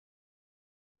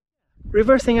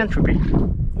reversing entropy.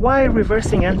 Why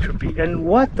reversing entropy? And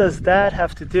what does that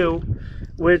have to do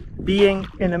with being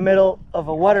in the middle of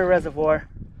a water reservoir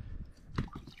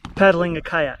paddling a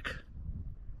kayak?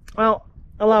 Well,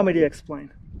 allow me to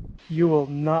explain. You will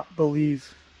not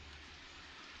believe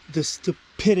the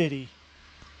stupidity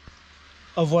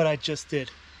of what I just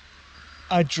did.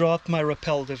 I dropped my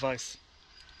rappel device.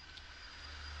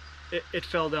 It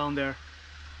fell down there.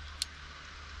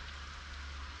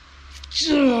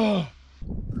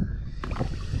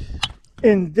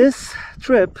 In this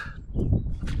trip,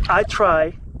 I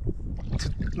try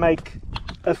to make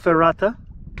a ferrata.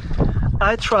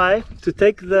 I try to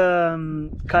take the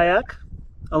kayak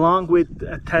along with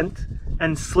a tent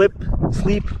and sleep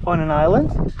on an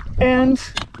island, and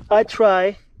I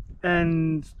try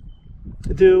and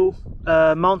do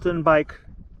a mountain bike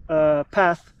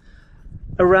path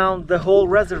around the whole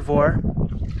reservoir.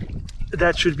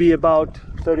 That should be about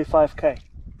 35k.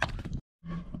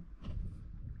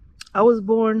 I was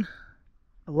born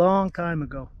a long time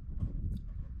ago.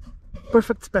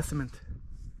 Perfect specimen.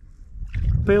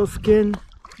 Pale skin,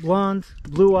 blonde,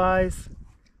 blue eyes,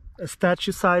 a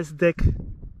statue-sized dick.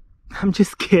 I'm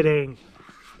just kidding.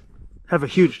 Have a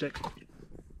huge dick.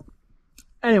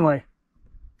 Anyway,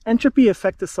 entropy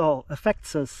affects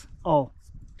us all.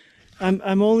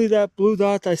 I'm only that blue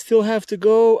dot. I still have to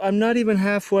go. I'm not even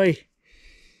halfway.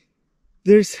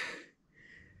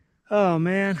 Oh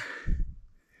man.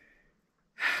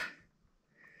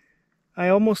 I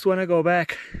almost want to go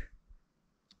back.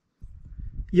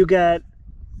 You get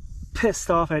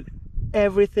pissed off at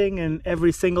everything and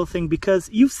every single thing because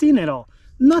you've seen it all.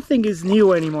 Nothing is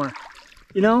new anymore,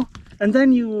 you know? And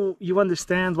then you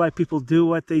understand why people do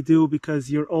what they do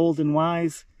because you're old and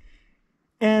wise,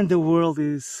 and the world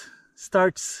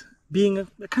starts being a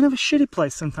kind of a shitty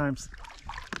place sometimes.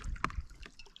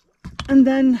 And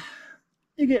then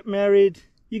you get married,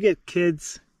 you get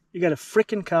kids, you get a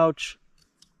freaking couch,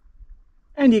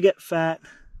 and you get fat,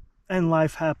 and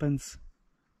life happens.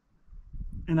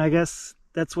 And I guess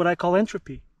that's what I call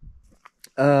entropy.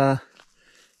 I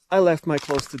left my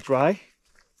clothes to dry,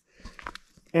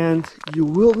 and you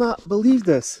will not believe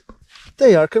this.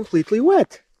 They are completely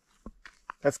wet.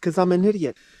 That's because I'm an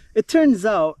idiot. It turns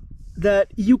out that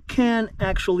you can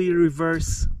actually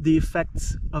reverse the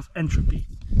effects of entropy.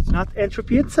 Not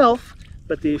entropy itself,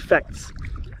 but the effects.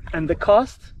 And the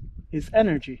cost is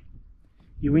energy.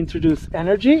 You introduce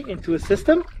energy into a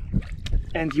system,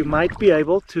 and you might be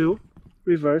able to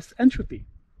reverse entropy.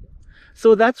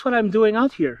 So that's what I'm doing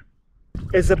out here.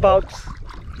 It's about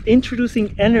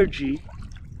introducing energy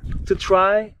to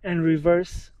try and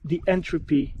reverse the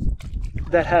entropy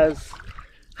that has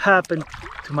happened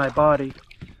to my body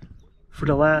for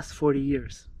the last 40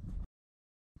 years.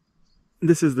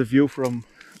 This is the view from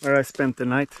where I spent the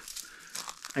night.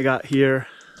 I got here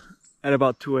at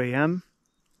about 2 a.m.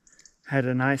 had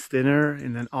a nice dinner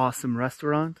in an awesome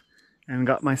restaurant and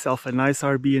got myself a nice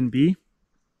Airbnb.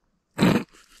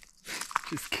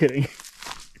 Just kidding.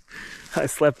 I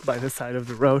slept by the side of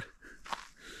the road.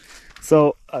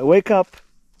 So I wake up,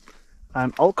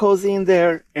 I'm all cozy in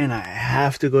there, and I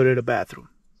have to go to the bathroom.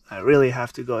 I really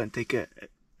have to go and take a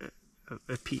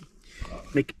pee,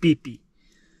 make a pee-pee.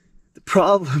 The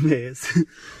problem is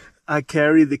I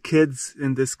carry the kids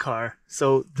in this car,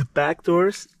 so the back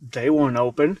doors, they won't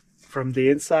open from the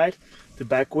inside. The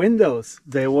back windows,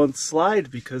 they won't slide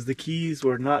because the keys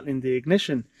were not in the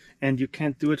ignition, and you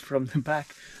can't do it from the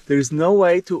back. There's no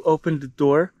way to open the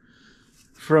door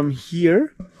from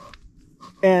here,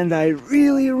 and I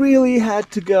really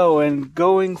had to go, and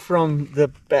going from the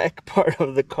back part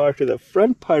of the car to the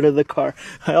front part of the car,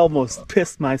 I almost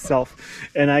pissed myself,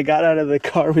 and I got out of the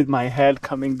car with my head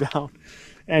coming down.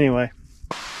 Anyway,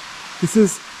 this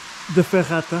is the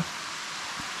ferrata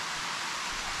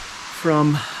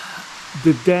from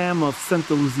the dam of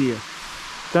Santa Luzia.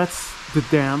 That's the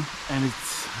dam, and it's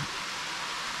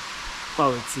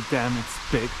a dam, it's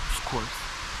big, of course.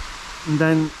 And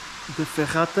then the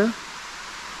ferrata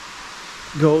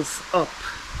goes up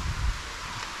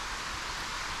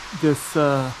this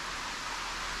the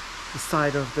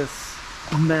side of this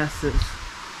massive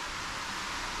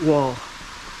wall.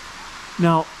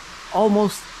 Now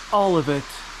almost all of it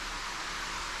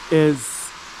is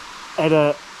at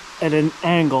an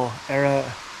angle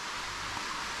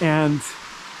and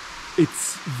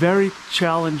it's very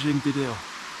challenging to do.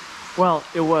 Well,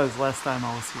 it was last time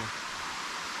I was here.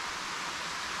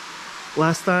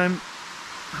 Last time,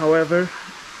 however,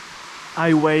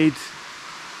 I weighed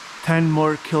 10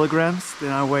 more kilograms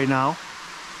than I weigh now.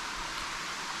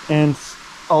 And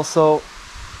also,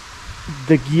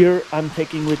 the gear I'm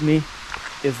taking with me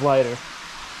is lighter.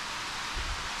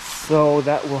 so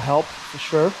that will help for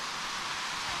sure.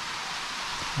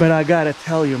 But I gotta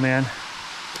tell you, man,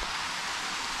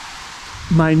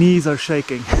 my knees are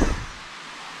shaking.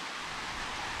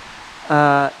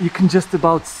 You can just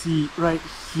about see right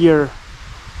here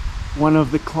one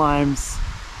of the climbs.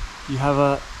 You have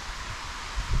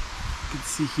you can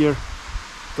see here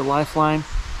the lifeline,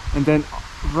 and then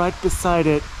right beside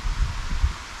it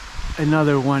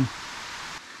another one.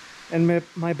 And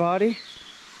my body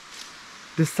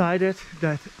decided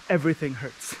that everything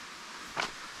hurts.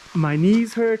 My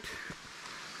knees hurt,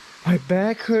 my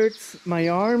back hurts, my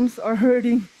arms are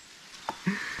hurting.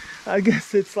 I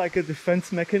guess it's like a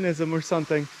defense mechanism or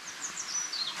something.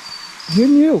 Who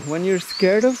knew? When you're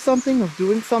scared of something, of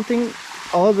doing something,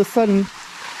 all of a sudden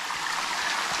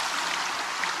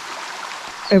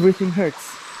everything hurts.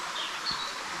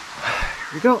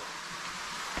 Here we go.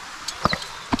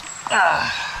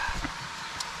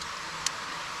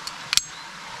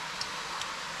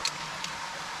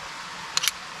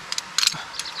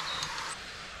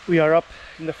 We are up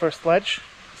in the first ledge.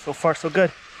 So far so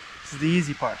good. This is the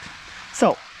easy part.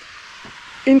 So,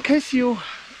 in case you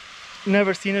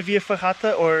never seen a via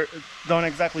ferrata or don't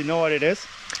exactly know what it is,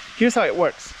 here's how it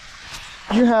works.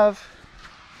 You have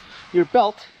your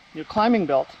belt, your climbing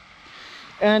belt,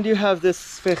 and you have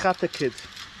this ferrata kit,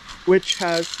 which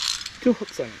has 2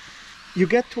 hooks on it. You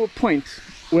get to a point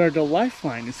where the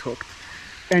lifeline is hooked,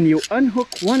 and you unhook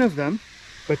one of them,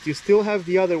 but you still have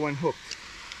the other one hooked,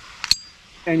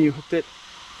 and you hook it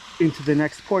into the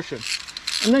next portion,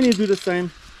 and then you do the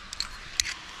same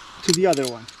to the other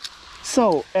one.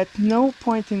 So at no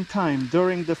point in time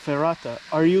during the ferrata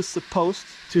are you supposed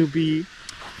to be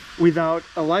without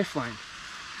a lifeline.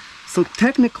 So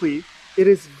technically it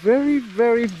is very,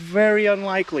 very, very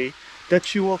unlikely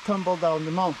that you will tumble down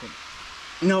the mountain.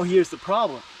 Now here's the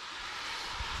problem.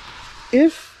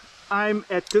 If I'm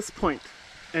at this point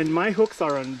and my hooks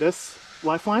are on this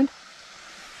lifeline,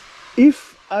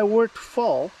 if I were to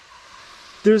fall,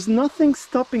 there's nothing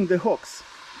stopping the hooks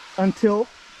until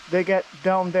they get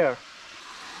down there.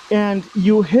 And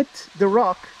you hit the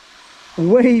rock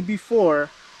way before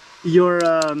your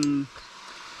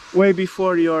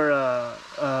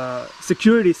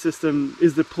security system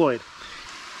is deployed.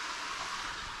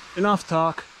 Enough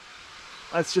talk.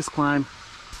 Let's just climb.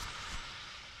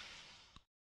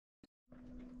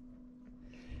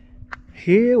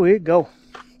 Here we go.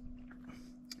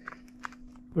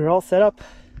 We're all set up.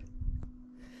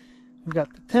 We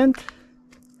got the tent,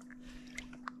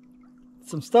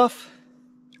 some stuff,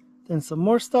 then some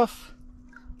more stuff,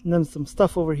 and then some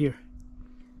stuff over here.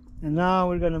 And now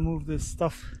we're gonna move this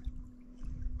stuff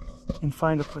and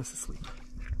find a place to sleep.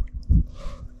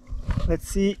 Let's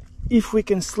see if we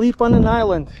can sleep on an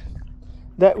island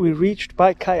that we reached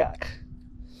by kayak.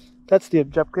 That's the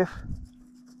objective.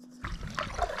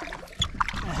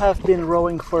 I have been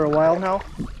rowing for a while now.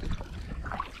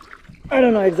 I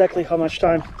don't know exactly how much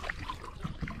time,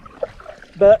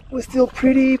 but we're still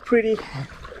pretty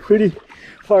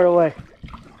far away.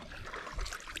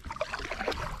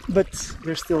 But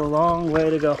there's still a long way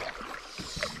to go.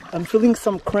 I'm feeling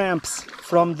some cramps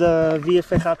from the via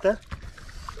ferrata.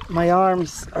 My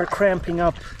arms are cramping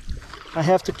up. I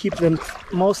have to keep them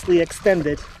mostly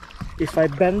extended. If I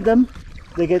bend them,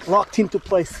 they get locked into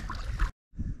place.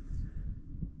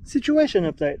 Situation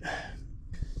update.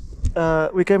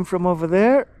 We came from over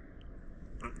there,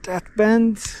 that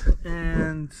bend,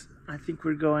 and I think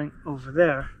we're going over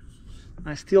there.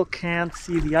 I still can't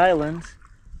see the island,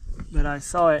 but I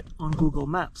saw it on Google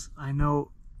Maps. I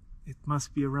know it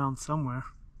must be around somewhere.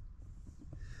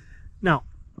 Now,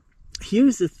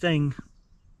 here's the thing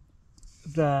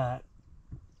that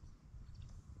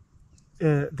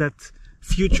that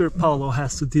future Paulo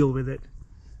has to deal with it.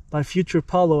 By future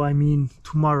Paulo, I mean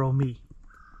tomorrow me.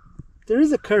 There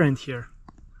is a current here.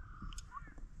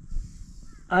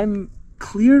 I'm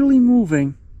clearly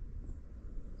moving,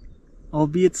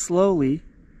 albeit slowly,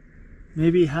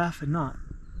 maybe half a knot,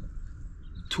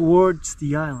 towards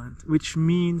the island, which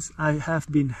means I have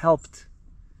been helped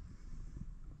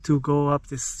to go up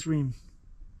this stream.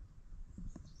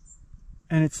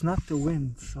 And it's not the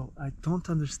wind, so I don't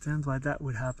understand why that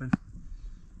would happen.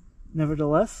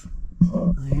 Nevertheless,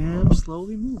 I am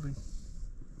slowly moving.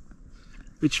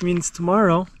 Which means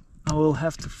tomorrow I will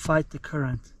have to fight the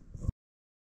current.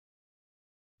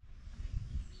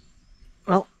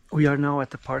 Well, we are now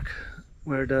at the park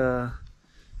where the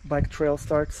bike trail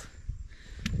starts.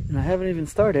 And I haven't even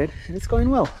started, and it's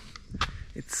going well.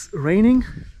 It's raining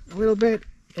a little bit,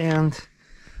 and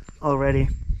already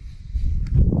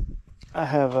I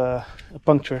have a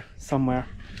puncture somewhere.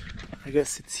 I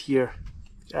guess it's here.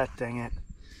 God dang it.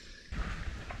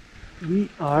 We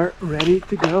are ready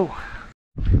to go.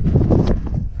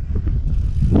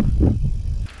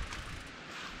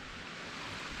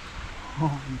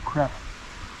 Holy crap.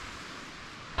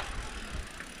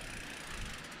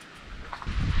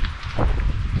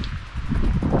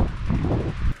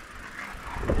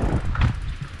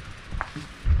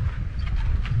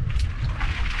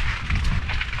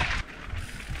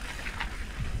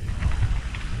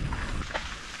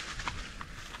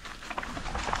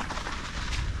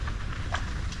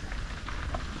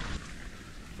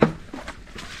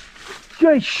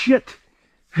 Gay shit.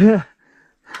 Yeah.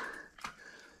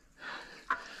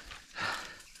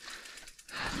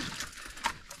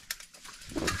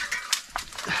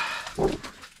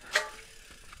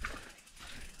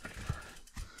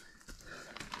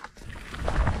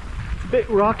 It's a bit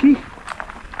rocky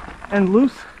and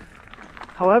loose,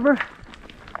 however,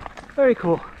 very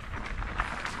cool.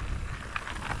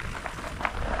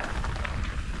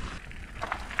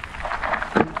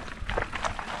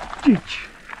 Jeech.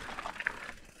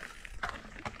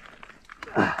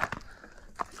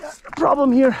 The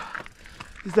problem here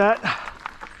is that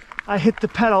I hit the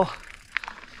pedal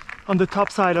on the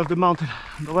top side of the mountain,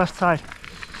 on the left side,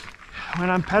 when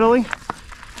I'm pedaling,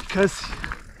 because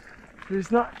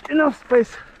there's not enough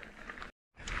space.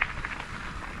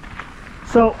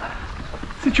 So,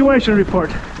 situation report.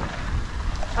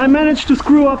 I managed to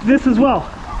screw up this as well.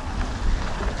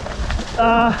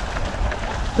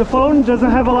 The phone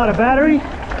doesn't have a lot of battery,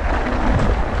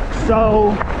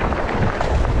 so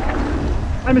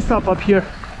let me stop up here.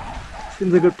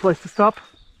 Seems a good place to stop.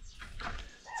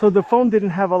 So the phone didn't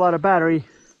have a lot of battery,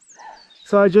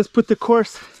 so I just put the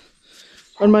course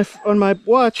on my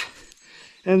watch,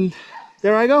 and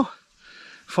there I go,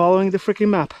 following the freaking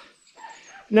map.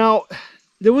 Now,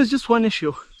 there was just one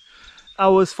issue. I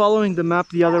was following the map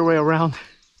the other way around.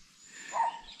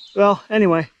 Well,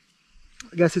 anyway,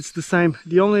 I guess it's the same.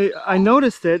 I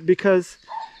noticed it because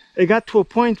it got to a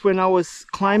point when I was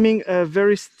climbing a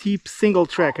very steep single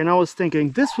track, and I was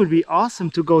thinking this would be awesome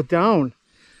to go down,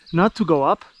 not to go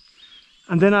up.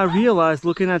 And then I realized,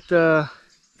 looking at the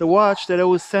watch, that it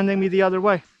was sending me the other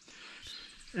way.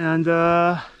 And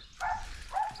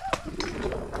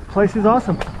place is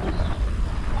awesome.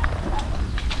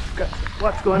 Got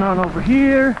what's going on over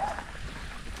here.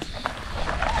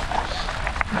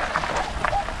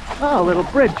 Oh, a little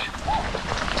bridge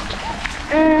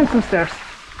and some stairs.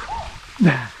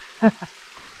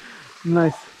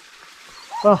 Nice.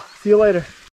 Well, see you later.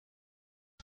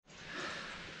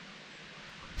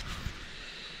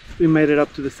 We made it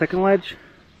up to the second ledge.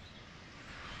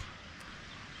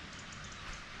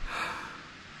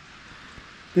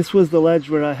 This was the ledge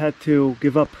where I had to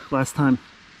give up last time.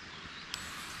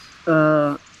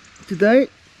 Today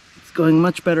it's going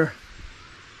much better.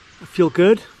 I feel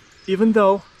good, even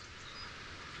though,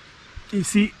 you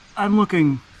see, I'm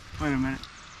looking, wait a minute,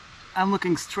 I'm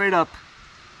looking straight up.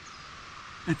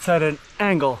 It's at an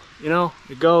angle, you know,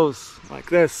 it goes like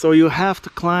this, so you have to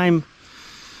climb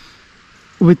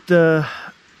with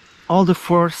all the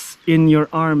force in your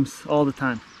arms all the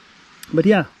time. But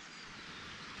yeah,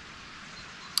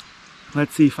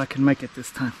 let's see if I can make it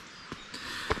this time.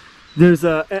 There's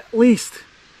at least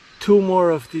 2 more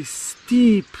of these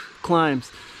steep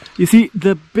climbs. You see,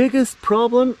 the biggest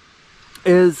problem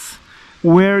is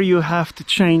where you have to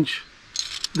change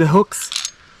the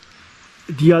hooks.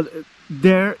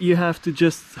 There you have to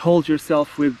just hold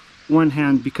yourself with one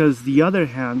hand, because the other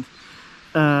hand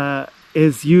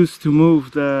is used to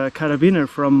move the carabiner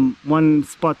from one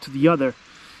spot to the other.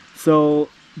 So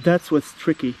that's what's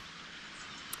tricky.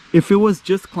 If it was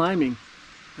just climbing,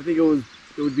 I think it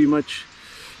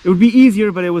would be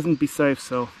easier, but it wouldn't be safe.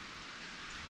 So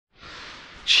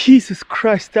Jesus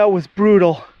Christ, that was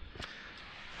brutal.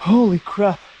 Holy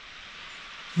crap.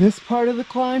 This part of the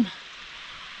climb,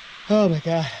 oh my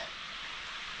god.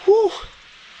 Whew.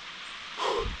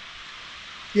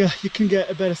 Yeah, you can get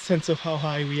a better sense of how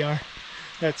high we are.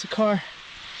 That's a car.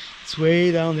 It's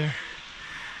way down there.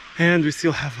 And we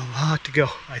still have a lot to go,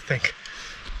 I think.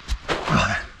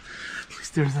 At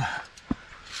least there's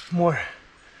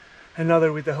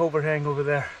another with the overhang over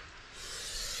there.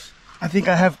 I think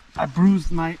I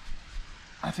bruised my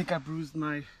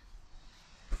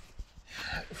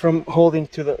from holding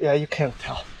to the, yeah, you can't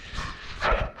tell.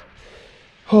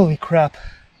 Holy crap.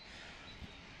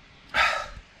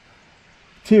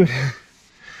 Dude,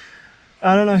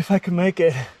 I don't know if I can make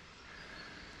it.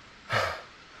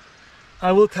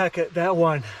 I will tack it, that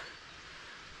one.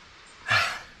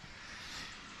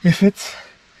 If it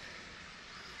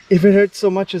hurts so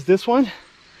much as this one,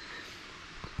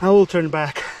 I will turn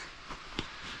back.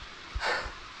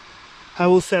 I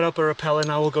will set up a rappel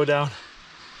and I will go down.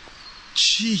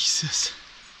 Jesus.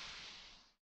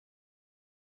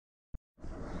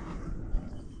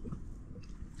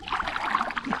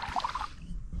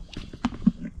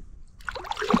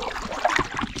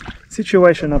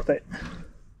 Situation update.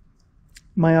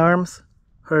 My arms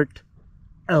hurt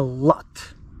a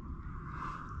lot.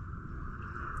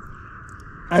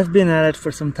 I've been at it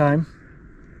for some time.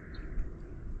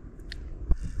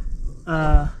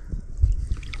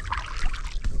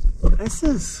 This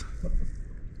is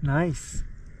nice.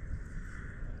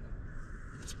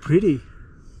 It's pretty.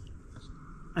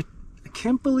 I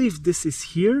can't believe this is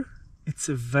here. It's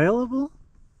available.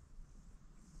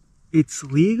 It's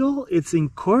legal. It's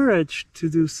encouraged to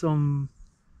do some,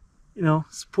 you know,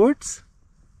 sports.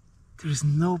 There's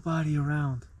nobody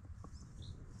around.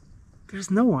 There's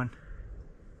no one.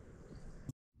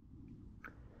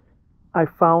 I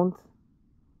found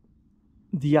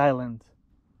the island.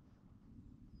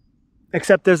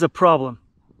 Except there's a problem.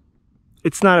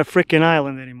 It's not a frickin'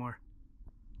 island anymore.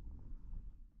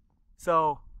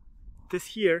 So, this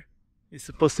here is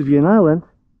supposed to be an island,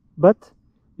 but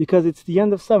because it's the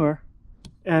end of summer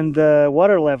and the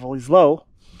water level is low,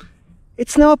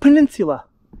 it's now a peninsula.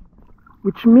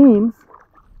 Which means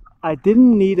I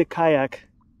didn't need a kayak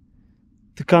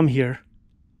to come here.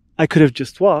 I could have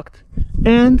just walked.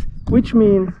 And which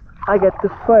means I get to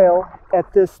fail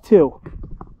at this too.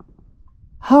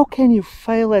 How can you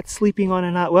fail at sleeping on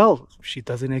an island? Well, she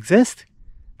doesn't exist.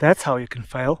 That's how you can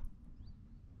fail.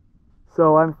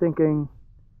 So I'm thinking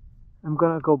I'm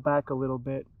gonna go back a little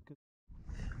bit.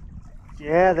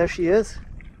 Yeah, there she is.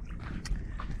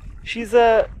 She's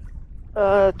a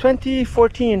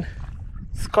 2014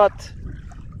 Scott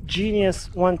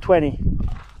Genius 120.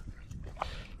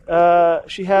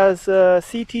 She has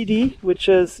CTD, which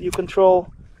is you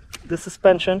control the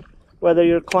suspension, whether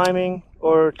you're climbing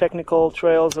or technical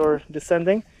trails or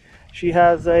descending. She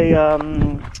has a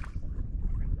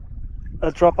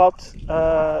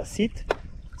dropout seat,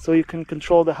 so you can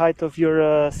control the height of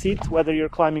your seat, whether you're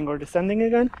climbing or descending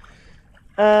again.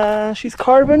 She's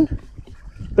carbon,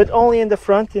 but only in the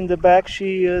front. In the back,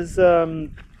 she is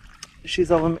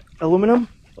she's aluminum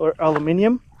or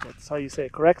aluminium. That's how you say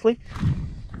it correctly.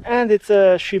 And it's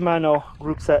a Shimano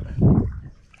group set.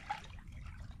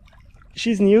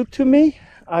 She's new to me.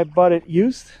 I bought it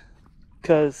used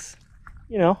because,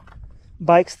 you know,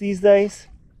 bikes these days,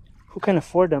 who can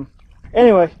afford them?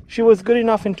 Anyway, she was good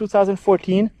enough in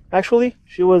 2014. Actually,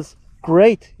 she was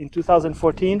great in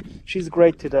 2014. She's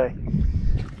great today.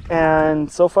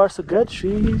 And so far so good.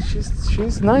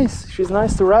 She's nice. She's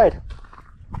nice to ride.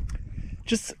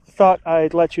 Just thought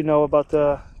I'd let you know about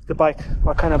the bike,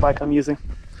 what kind of bike I'm using.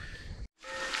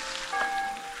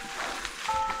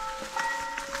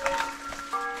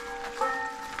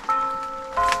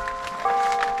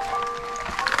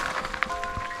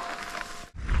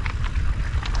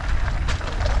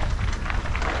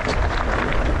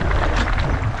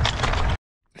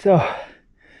 So,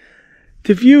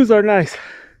 the views are nice,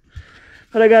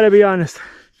 but I gotta be honest,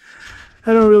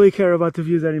 I don't really care about the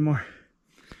views anymore.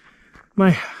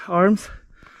 My arms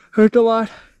hurt a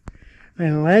lot, my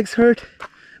legs hurt,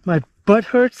 my butt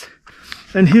hurts,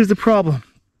 and here's the problem.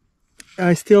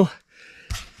 I still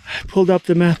pulled up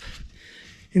the map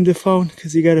in the phone,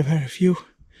 because you gotta have a few.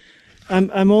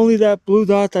 I'm only that blue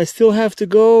dot. I still have to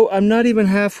go. I'm not even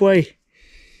halfway.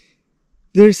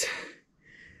 There's...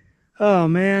 Oh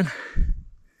man,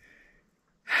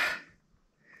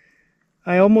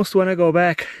 I almost want to go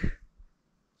back.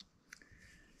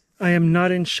 I am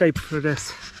not in shape for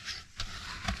this.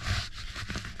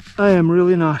 I am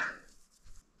really not.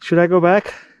 Should I go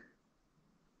back?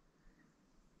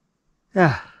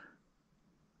 Yeah.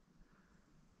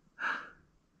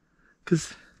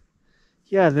 Because,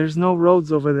 yeah, there's no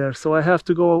roads over there, so I have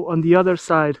to go on the other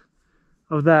side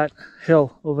of that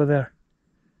hill over there.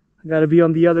 I gotta be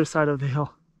on the other side of the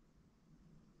hill.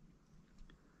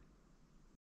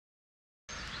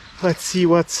 Let's see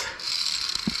what's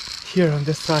here on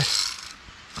this side.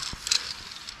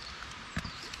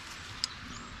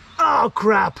 Oh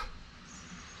crap!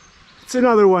 It's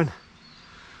another one.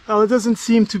 Well, it doesn't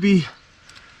seem to be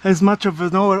as much of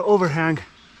an overhang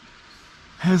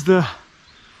as the...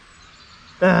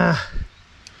 yeah,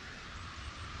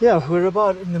 we're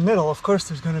about in the middle. Of course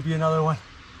there's gonna be another one.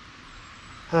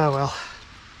 Ah well,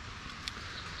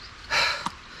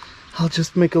 I'll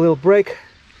just make a little break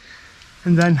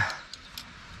and then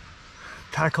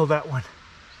tackle that one.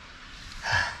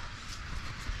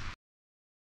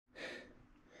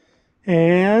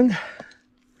 And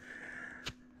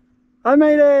I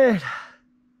made it!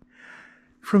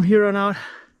 From here on out,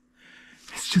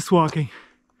 it's just walking.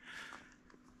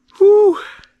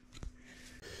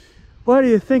 What do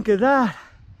you think of that?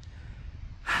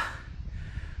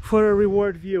 For a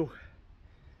reward view.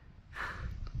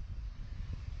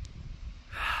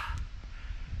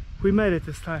 We made it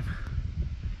this time.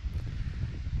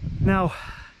 Now,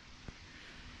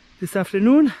 this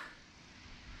afternoon,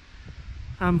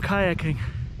 I'm kayaking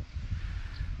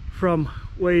from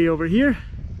way over here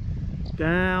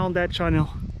down that channel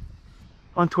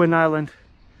onto an island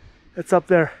that's up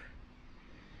there.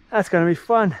 That's gonna be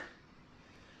fun.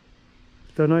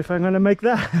 Don't know if I'm gonna make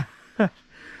that.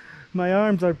 My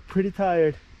arms are pretty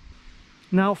tired.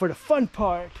 Now for the fun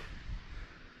part.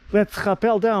 Let's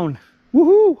rappel down.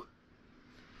 Woohoo!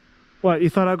 What, you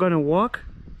thought I'm gonna walk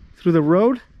through the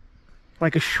road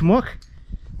like a schmuck?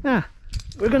 Nah,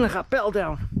 we're gonna rappel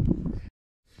down.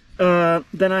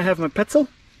 Then I have my petzl,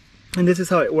 and this is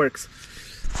how it works.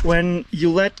 When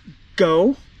you let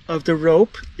go of the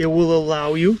rope, it will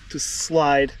allow you to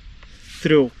slide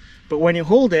through. But when you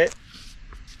hold it,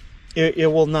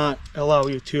 it will not allow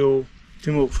you to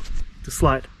move, to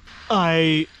slide.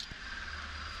 I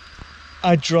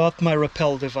dropped my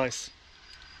rappel device.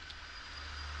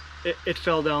 It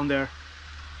fell down there.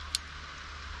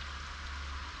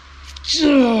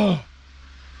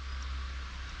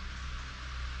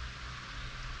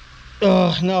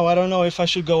 No, I don't know if I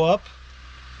should go up.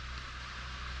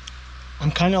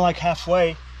 I'm kind of like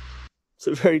halfway. It's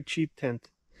a very cheap tent,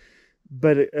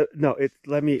 but no,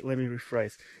 let me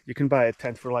rephrase. You can buy a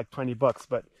tent for like 20 bucks,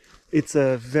 but it's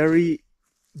a very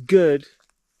good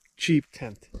cheap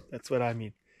tent. That's what I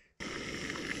mean.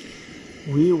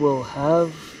 We will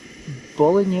have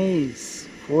bolognese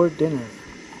for dinner.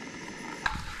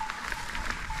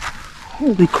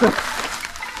 Holy crap.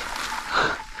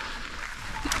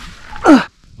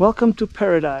 Welcome to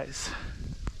paradise.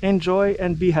 Enjoy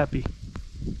and be happy.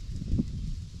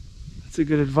 That's a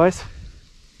good advice.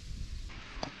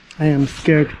 I am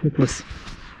scared shitless.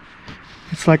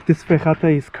 It's like this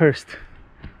ferrata is cursed.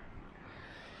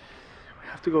 We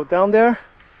have to go down there.